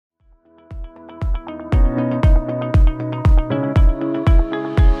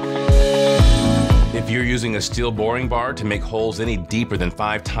you're using a steel boring bar to make holes any deeper than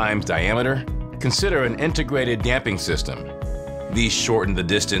 5 times diameter, consider an integrated damping system. These shorten the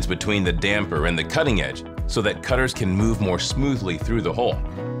distance between the damper and the cutting edge so that cutters can move more smoothly through the hole.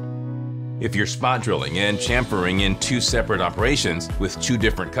 If you're spot drilling and chamfering in 2 separate operations with 2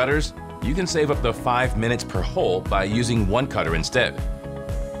 different cutters, you can save up to 5 minutes per hole by using 1 cutter instead.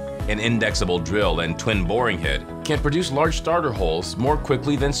 An indexable drill and twin boring head can produce large starter holes more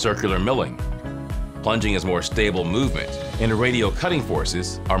quickly than circular milling. Plunging is more stable movement, and radial cutting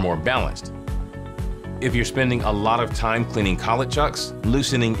forces are more balanced. If you're spending a lot of time cleaning collet chucks,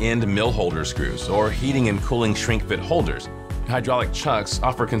 loosening end mill holder screws, or heating and cooling shrink fit holders, hydraulic chucks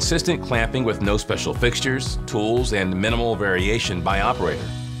offer consistent clamping with no special fixtures, tools, and minimal variation by operator.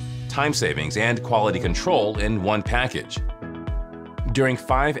 Time savings and quality control in one package. During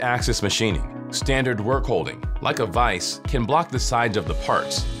 5-axis machining, standard work holding, like a vise, can block the sides of the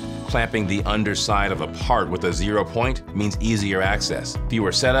parts. Clamping the underside of a part with a 0 point means easier access,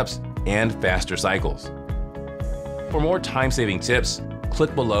 fewer setups, and faster cycles. For more time-saving tips,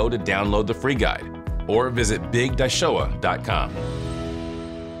 click below to download the free guide or visit big-daishowa.com.